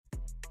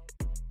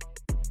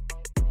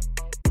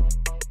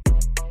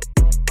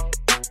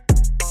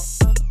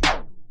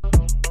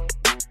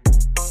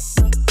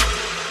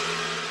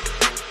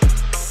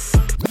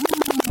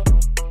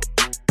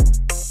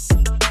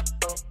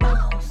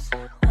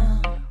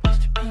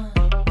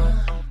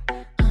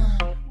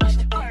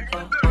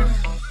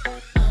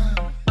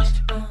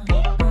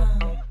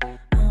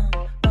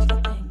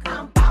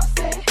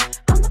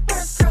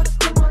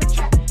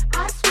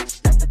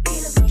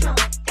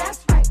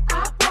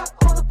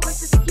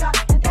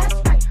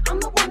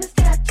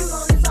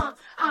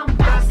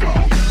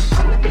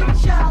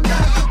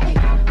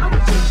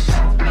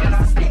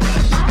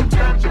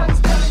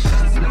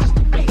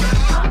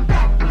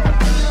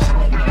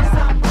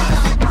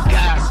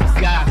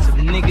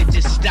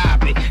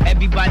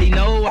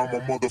I'm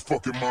a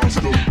motherfucking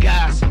monster.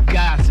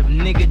 Gossip,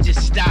 nigga,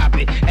 just stop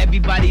it.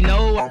 Everybody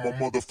know I'm a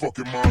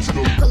motherfucking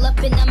monster. Pull up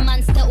in a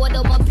monster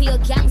automobile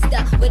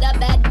gangster with a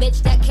bad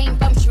bitch that came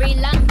from Sri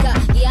Lanka.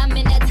 Yeah, I'm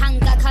in a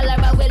tanga, color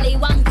of Willy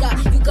Wonka.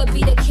 You could be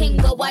the king,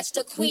 but watch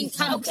the queen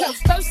conquer. Okay,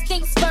 first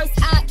things first,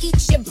 I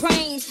eat your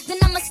brains. Then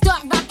I'ma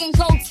start rocking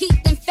gold teeth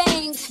and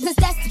fangs. Cause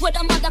that's what a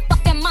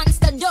motherfucking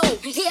monster do.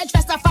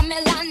 Hairdresser from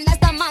Milan, that's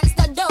the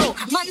monster do.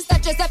 Monster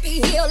Giuseppe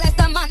Hill, that's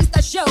the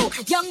monster show.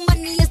 Young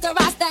Money is the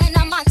roster and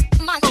a monster.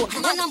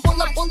 And I'm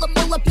pull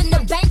up in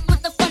the bank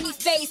with a funny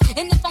face.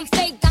 And if I'm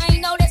fake, I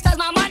ain't know this cause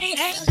my money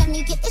ain't. Let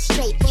me get this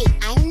straight, wait,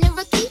 I ain't a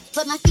rookie.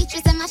 But my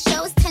features and my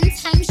shows 10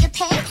 times your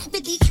pay.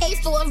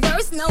 50K for a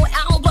verse, no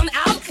album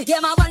out. Yeah,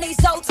 my money's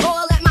so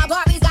tall that my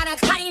Barbie's gotta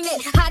climb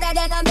it. Hotter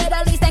than the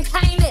Middle East and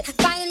climb it,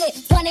 find it.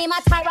 20 my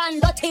Tyron,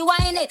 dirty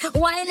wine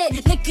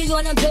it. Nicky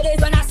on them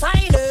titties when I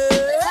sign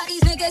it. All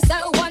these niggas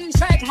so one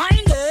track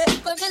minded.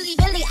 But really,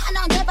 I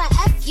don't give a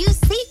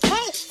F-U-C-K.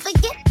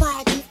 Forget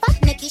Barbie,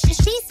 fuck Nikki, she's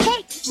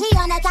cheesecake. She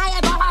on a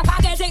diet, but her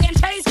pocket's eating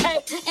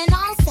cheesecake. And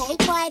I'll say,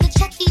 boy, the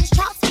Chucky's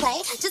child's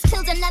play just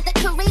killed another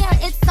career,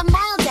 it's a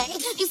mild day.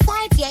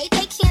 Besides, yay,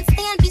 they can't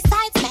stand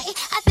besides me.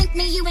 I think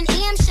me, you, and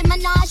Am should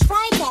menage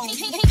Friday.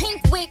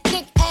 Pink wig,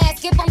 thick ass,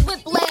 give them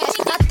whiplash.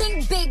 I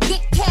think big,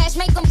 get cash,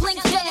 make them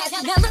blink fast.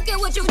 Now look at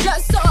what you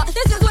just saw,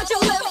 this is what you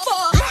live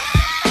for.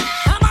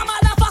 I'm a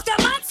motherfucking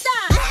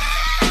monster.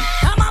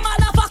 I'm a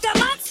motherfucking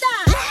monster.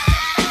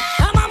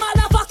 I'm a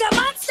motherfucking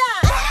monster.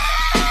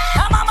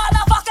 I'm a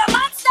motherfucking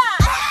monster.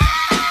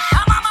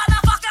 I'm a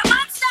motherfucking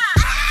monster.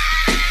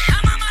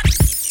 I'm a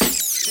motherfucking.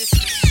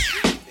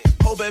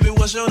 Oh baby,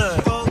 what's your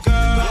name? Oh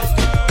girl,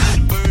 it's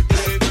your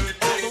birthday.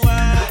 Oh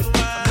wow,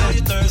 I know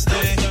you're thirsty.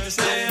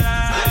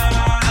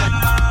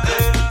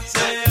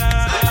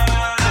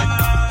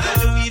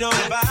 And we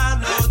don't buy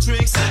no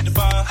drinks at the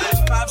bar.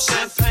 Pop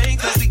champagne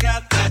 'cause we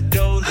got that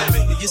dough. Let me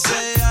hear you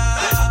say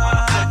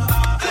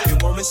you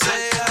want me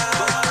say I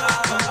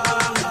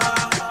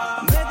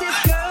met this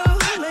girl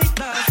late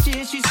last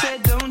year. She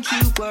said, don't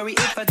you worry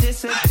if I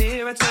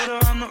disappear. I told her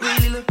I'm not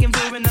really looking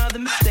for another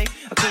mistake.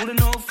 I called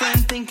an old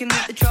friend thinking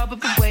that the trouble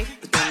would wait.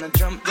 But then I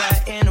jumped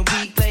right in a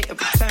week later,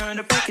 returned.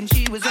 I reckon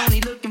she was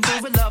only looking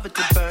for a lover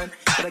to burn.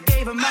 But I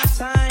gave her my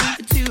time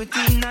for 2 or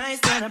 3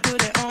 nights. Then I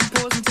put it on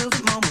pause until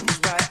the moment was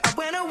right. I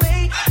went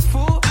away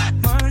for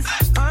months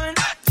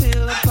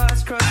until our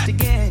paths crossed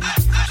again.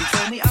 She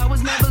told me I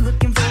was never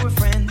looking for a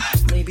friend.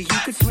 Maybe you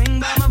could swing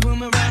by my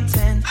room around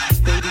 10.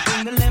 Baby,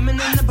 bring the lemon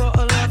and the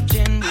bottle of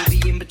gin. We'll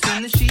be in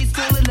between the sheets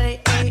till the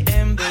late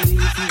a.m. Baby,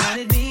 if you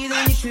wanted me,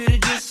 then you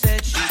should've just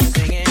said she's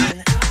singing.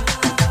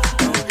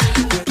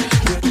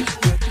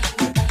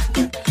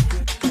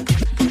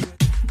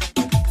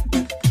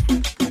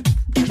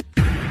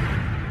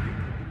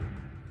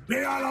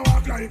 Me all a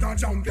walk like a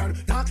champion,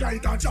 talk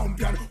like a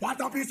champion.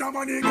 What a piece of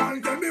money, girl,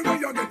 tell me where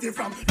you get it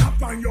from.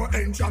 Tap on your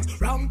entrance,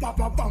 ram pa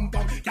pa pam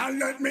pam. Can't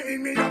let me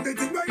in, me have the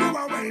thing where you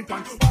are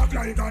waiting. Walk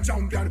like a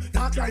champion,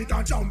 talk like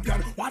a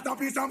champion. What a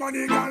piece of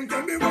money, girl,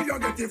 tell me where you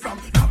get it from.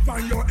 Tap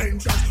on your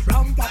entrance,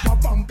 ram pa pa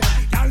pam pam.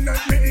 Can't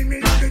let me in,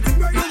 me have the thing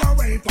where you are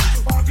waiting.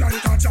 Walk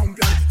like a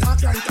champion,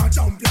 talk like a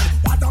champion.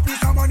 What a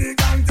piece of money,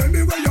 girl, tell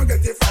me where you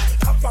get it from.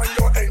 Tap on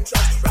your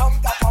entrance, ram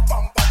pa pa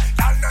pam pam.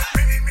 Can't let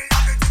me in, me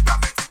have the thing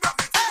where you are waiting.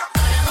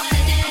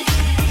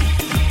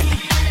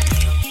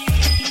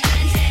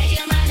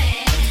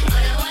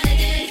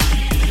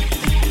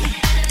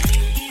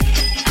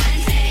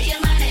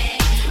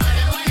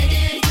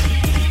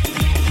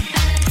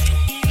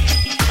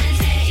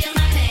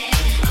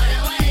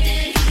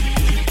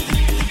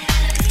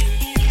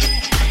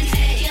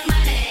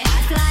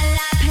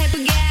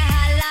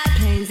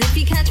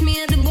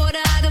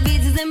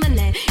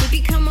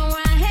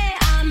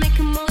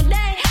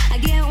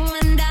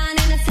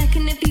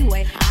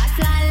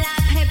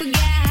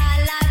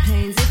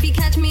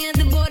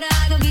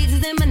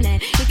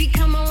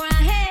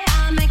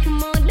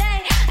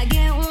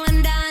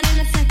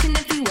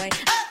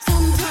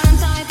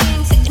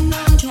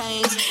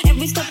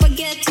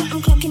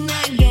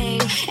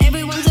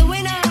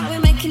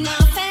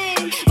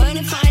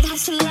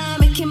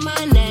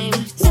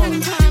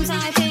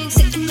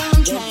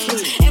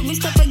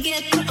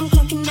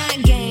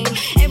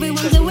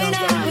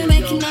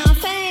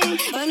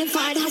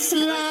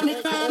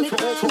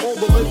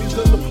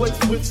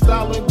 With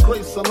style and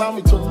grace, allow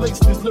me to lace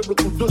these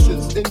lyrical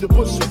douches in your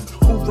bushes.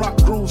 Who rock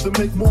grooves and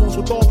make moves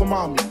with all the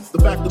mommies. The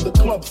back of the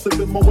club,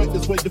 sipping Moet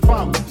is where you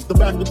find me. The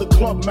back of the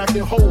club,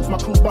 macking holes, my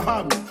crew's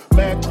behind me.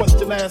 Mad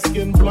question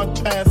asking,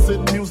 blunt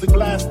passing, music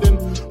blasting.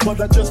 But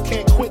I just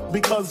can't quit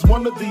because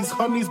one of these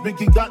honeys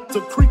Biggie got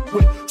to creep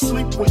with,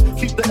 sleep with,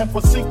 keep the F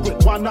a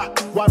secret. Why not?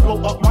 Why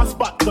blow up my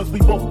spot? Cause we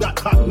both got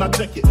hot. Now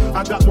check it.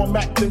 I got more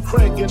Mac than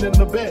Craig and in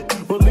the bed.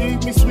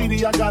 Believe me,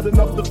 sweetie, I got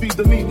enough to feed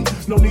the needy.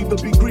 No need to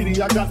be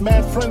greedy. I got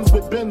mad friends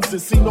with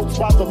Benzes, see notes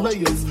by the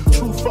layers.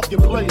 True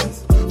fucking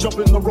players. Jump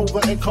in the Rover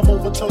and come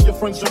over. Tell your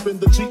friends jump in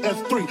the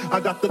GS3. I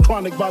got the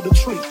chronic by the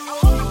tree.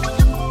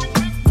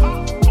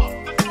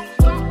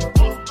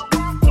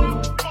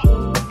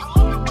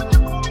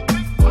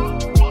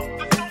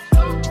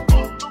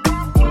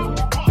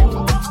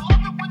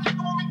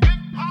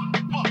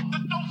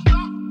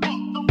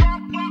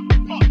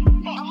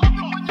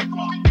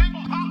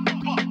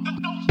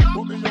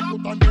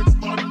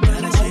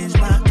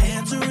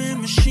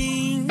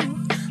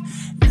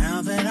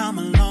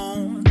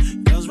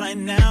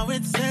 Right now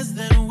it says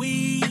that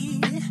we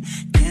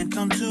can't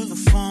come to the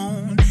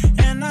phone.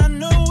 And I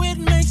know it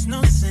makes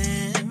no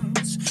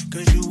sense,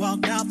 cause you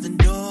walked out the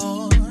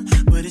door.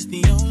 But it's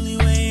the only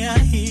way I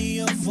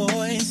hear your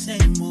voice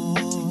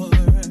anymore.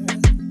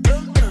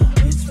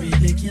 It's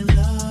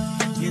ridiculous.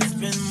 It's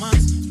been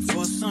months,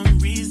 for some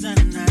reason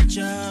I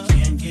just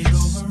can't get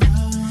over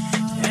us.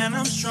 And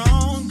I'm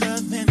stronger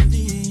than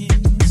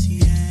this,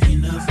 yeah.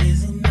 Enough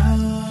is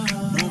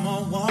enough. No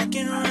more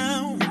walking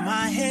around with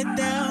my head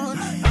down.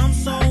 I'm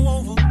so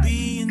over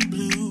being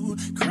blue,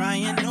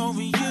 crying over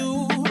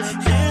you.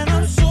 And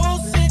I'm so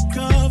sick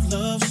of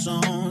love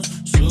songs,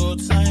 so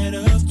tired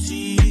of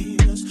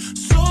tears,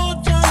 so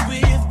done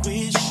with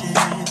wishing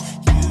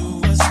you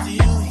were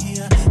still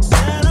here.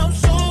 Said I'm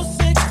so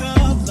sick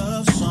of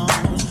love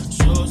songs,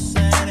 so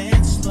sad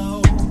and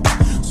slow.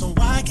 So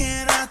why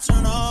can't I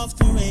turn off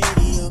the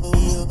radio?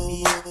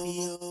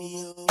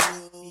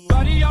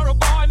 Buddy, you're a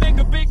boy, make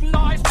a big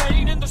noise,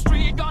 playing in the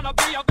street, gonna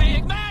be a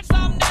big man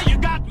someday. You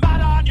got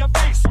mud on your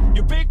face,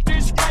 you big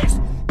disgrace,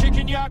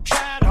 kicking your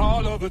can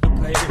all over the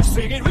place,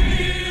 singing,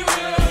 we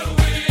will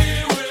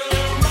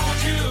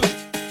rock you.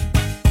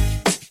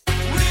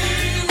 We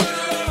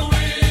will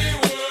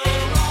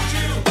rock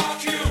you,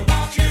 rock you,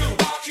 rock you,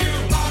 rock you,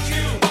 rock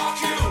you, rock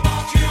you,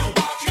 rock you,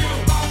 rock you,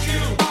 rock you,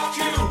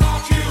 rock you,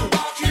 rock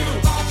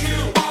you, rock you,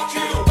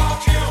 rock you,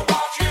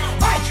 rock you,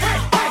 rock you,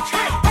 rock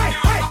you.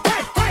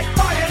 Hey,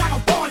 party like a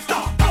porn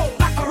star, oh,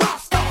 like a rock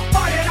star.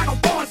 Party like a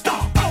porn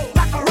star, oh,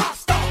 like a rock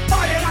star.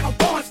 Party like a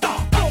porn star,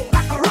 oh,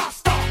 like a rock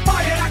star.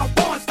 Party like a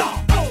porn star,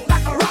 oh, like a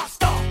rock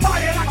star.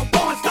 Party like a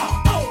porn star,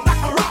 oh, like a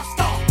rock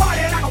star. Party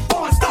like a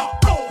porn star, oh,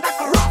 like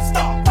a rock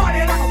star.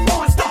 Party like a porn star, oh, like a rock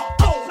star. Party like a porn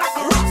star,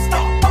 oh,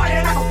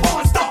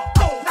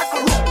 like a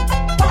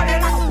rock. Party like a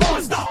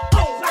porn star,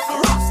 oh, like a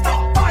rock star.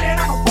 Party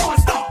like a porn star,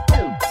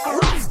 oh, like a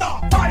rock star.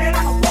 Party like a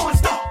porn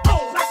star,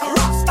 oh, like a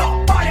rock star.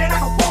 Party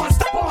like a porn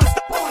star,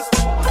 porn star, porn star, porn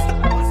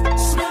star.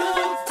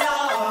 Snoop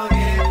Dogg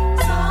and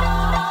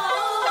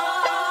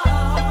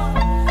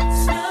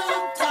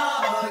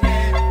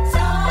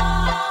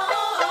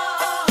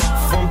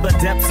From the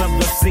depths of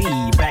the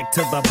sea, back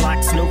to the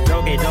block, Snoop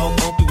Doggy Dogg,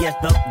 funky as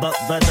the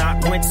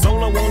doc went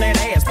solo on that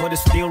ass, but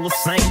it's still the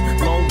same.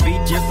 Long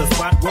Beach is the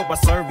spot where I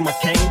serve my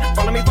cane.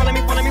 Follow me, follow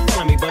me, follow me,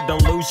 follow me, but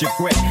don't lose your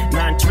grip.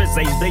 9 tris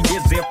ain't the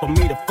years there for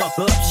me to fuck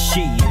up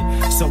shit.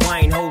 So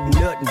I ain't holding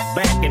nothing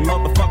back, and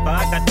motherfucker,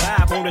 I got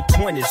 5 on the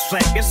 20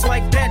 sack. It's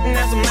like that, and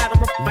as a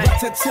matter of fact,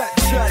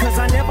 cause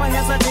I never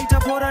hesitate to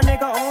put a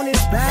nigga on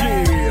his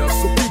back. Yeah,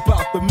 so peep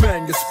out the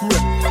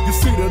manuscript. You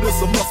see that it's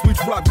a must we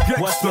drop gangsta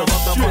What's my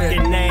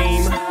motherfucking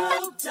name?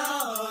 Snoop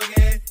Dogg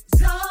and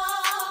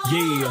Dogg.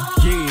 Yeah,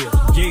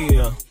 yeah,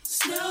 yeah.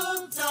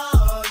 Snoop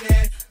Dogg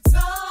and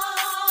Dogg.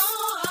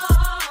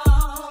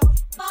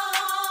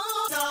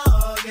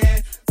 Dogg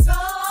and Dogg.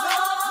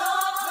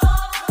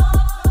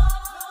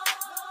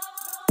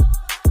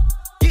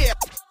 Yeah.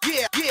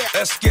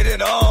 Let's get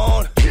it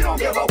on. You don't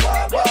give a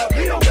what.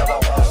 You don't give a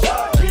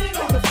what. Get it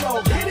on the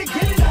floor. Get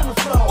it on the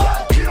floor.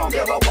 You don't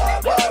give a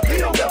what. You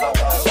don't give a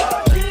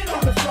what. Get it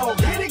on the floor.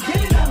 Get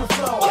it on the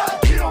floor.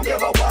 You don't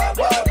give a what.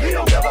 You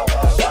don't give a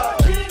what.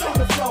 Get it on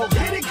the floor.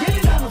 Get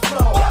it on the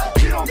floor.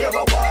 You don't give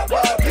a what.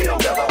 You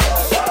don't give a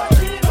what.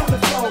 Get it on the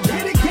floor.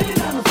 Get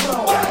it on the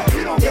floor.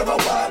 You don't give a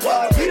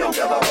what. You don't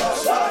give a what.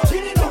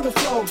 Get it on the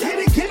floor. Get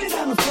it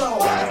on the floor.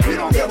 You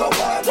don't give a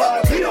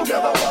what. You don't give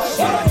a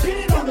what. Get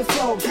it on the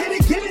floor. Get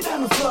it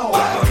on the floor.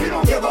 You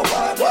don't give a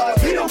what.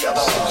 You don't give a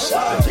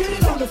what. Get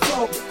it on the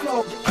floor.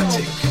 I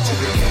take you to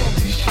the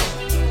candy shop.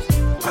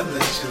 I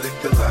let you lick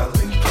the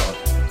lollipop.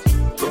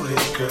 Go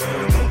ahead,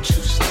 girl, don't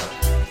you stop.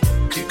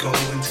 Keep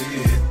going till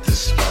you hit the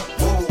spot.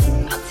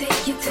 Whoa. I'll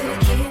take you to the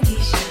candy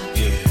shop.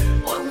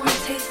 Yeah. Boy, wanna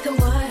taste of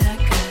what I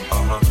got.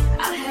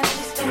 I'll have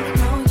you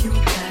spending all you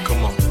got.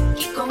 Come on.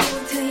 Keep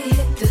going till you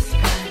hit the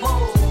spot.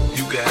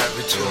 You can have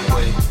it your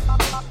way.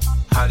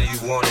 How do you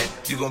want it?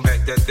 You gon'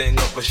 back that thing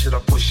up or should I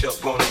push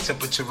up on it?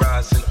 Temperature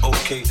rising,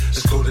 okay,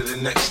 let's go to the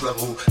next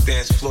level.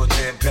 Dance floor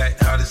jam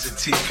packed, hot as a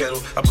tea kettle.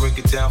 I break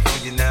it down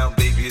for you now,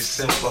 baby, it's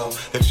simple.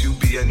 If you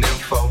be an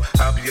info,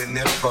 I'll be an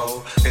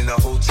info. In the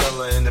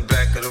hotel or in the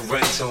back of the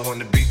rental, on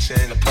the beach or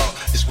in the park,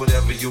 it's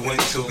whatever you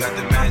into. Got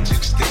the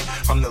magic stick,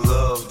 I'm the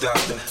love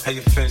doctor. How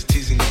your friends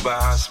teasing you by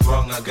how I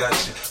sprung, I got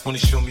you. Wanna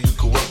show me you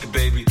can work it,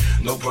 baby?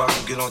 No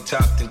problem, get on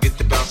top, then get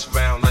to bounce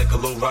around like a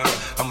low rider.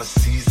 I'm a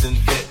seasoned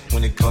vet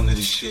when it comes to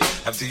this shit.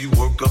 After you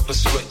work up a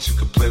sweat, you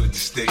can play with the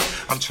stick.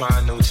 I'm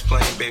trying to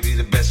explain, baby,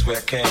 the best way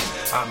I can.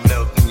 I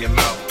melt in your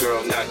mouth,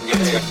 girl, not in your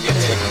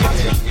teeth. How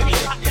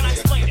can I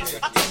explain it?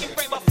 I think it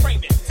frame, I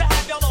frame it. To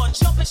have y'all on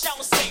jumping,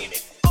 shouting, saying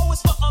it. O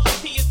is for other,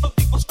 P is for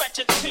people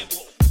scratching the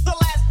temple. The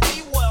last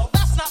P, well,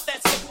 that's not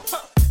that simple.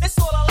 It's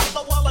sorta like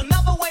a well,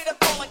 another way to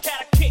call a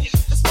cat a kid.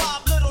 There's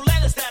 5 little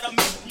letters that are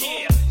missing.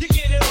 Yeah, you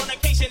get it on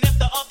occasion if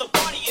the other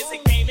party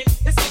isn't gaming.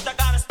 It seems I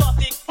gotta start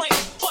to explain.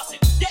 Plus it.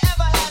 You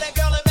ever had a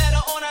girl that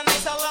better on a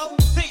nice hello?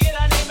 To get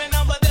her name and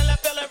number, then let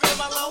feel it real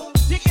low.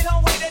 You get her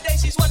way today,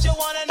 she's what you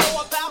wanna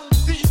know about.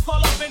 Do you call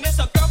up and it's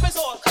a girlfriend's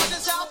or a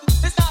cousin's house?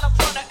 It's not a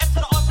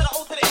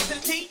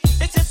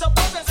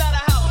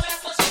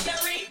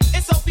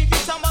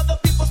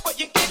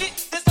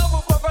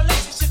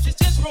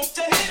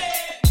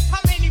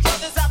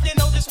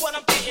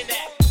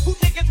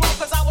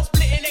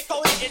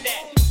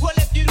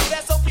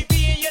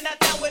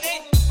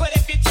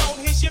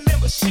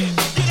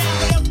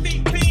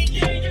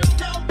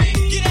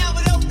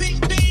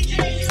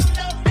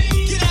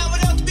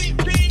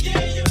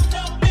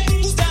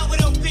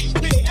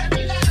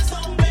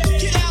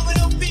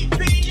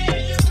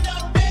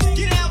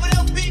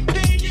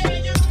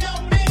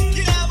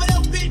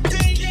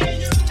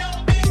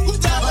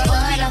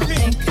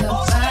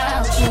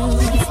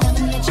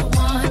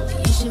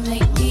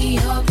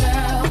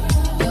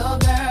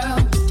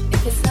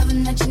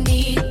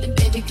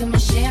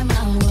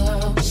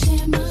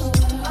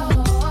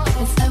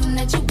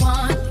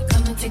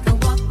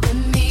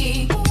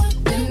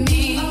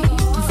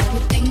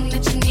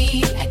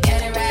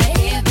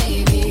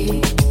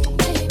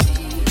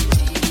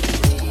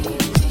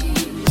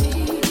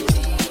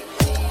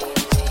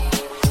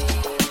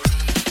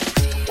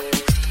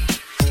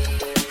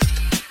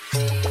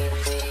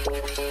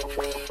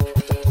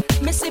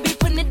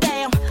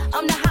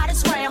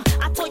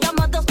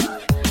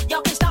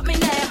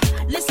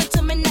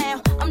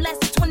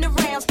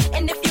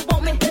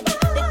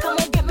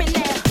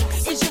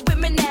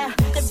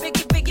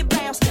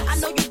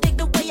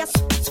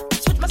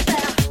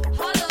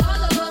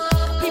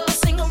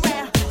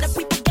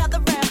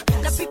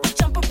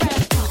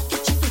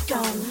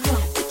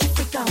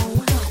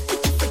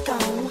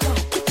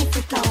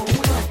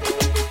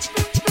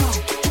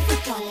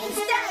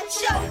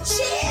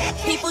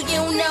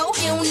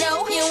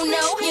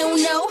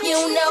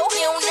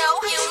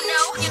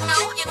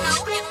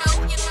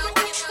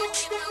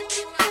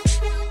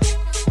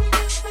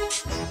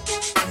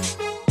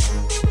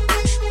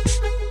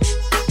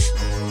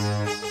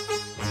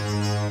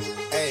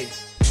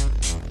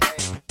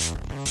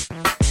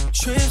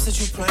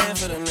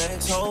for the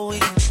next whole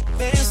week.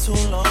 Bands too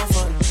long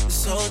for it's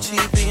so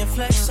cheap and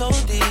flex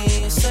OD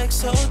and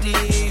sex OD.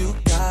 You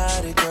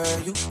got it, girl,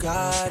 you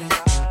got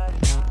it.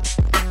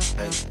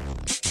 Hey.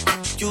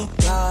 You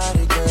got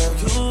it, girl,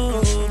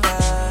 you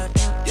got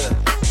it. Yeah.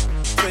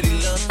 Pretty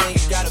little thing,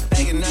 you got a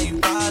bag and now you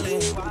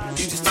wildin'.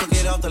 You just took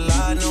it off the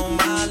line, no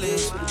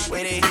mileage.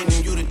 Way they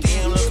hitting you, the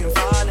DM looking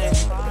violent.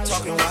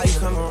 Talking while you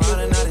come around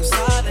and now they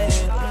silent.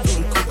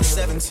 Through the Cooper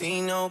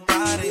 17, no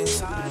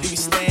bodies. You be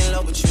staying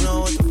low, but you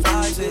know what the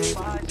vibes is.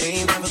 They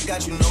ain't never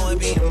got you know it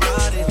being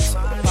modest.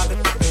 Pop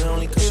it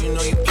only cause you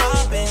know you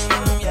poppin',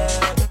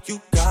 yeah.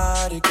 You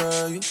got it,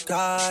 girl, you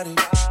got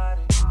it.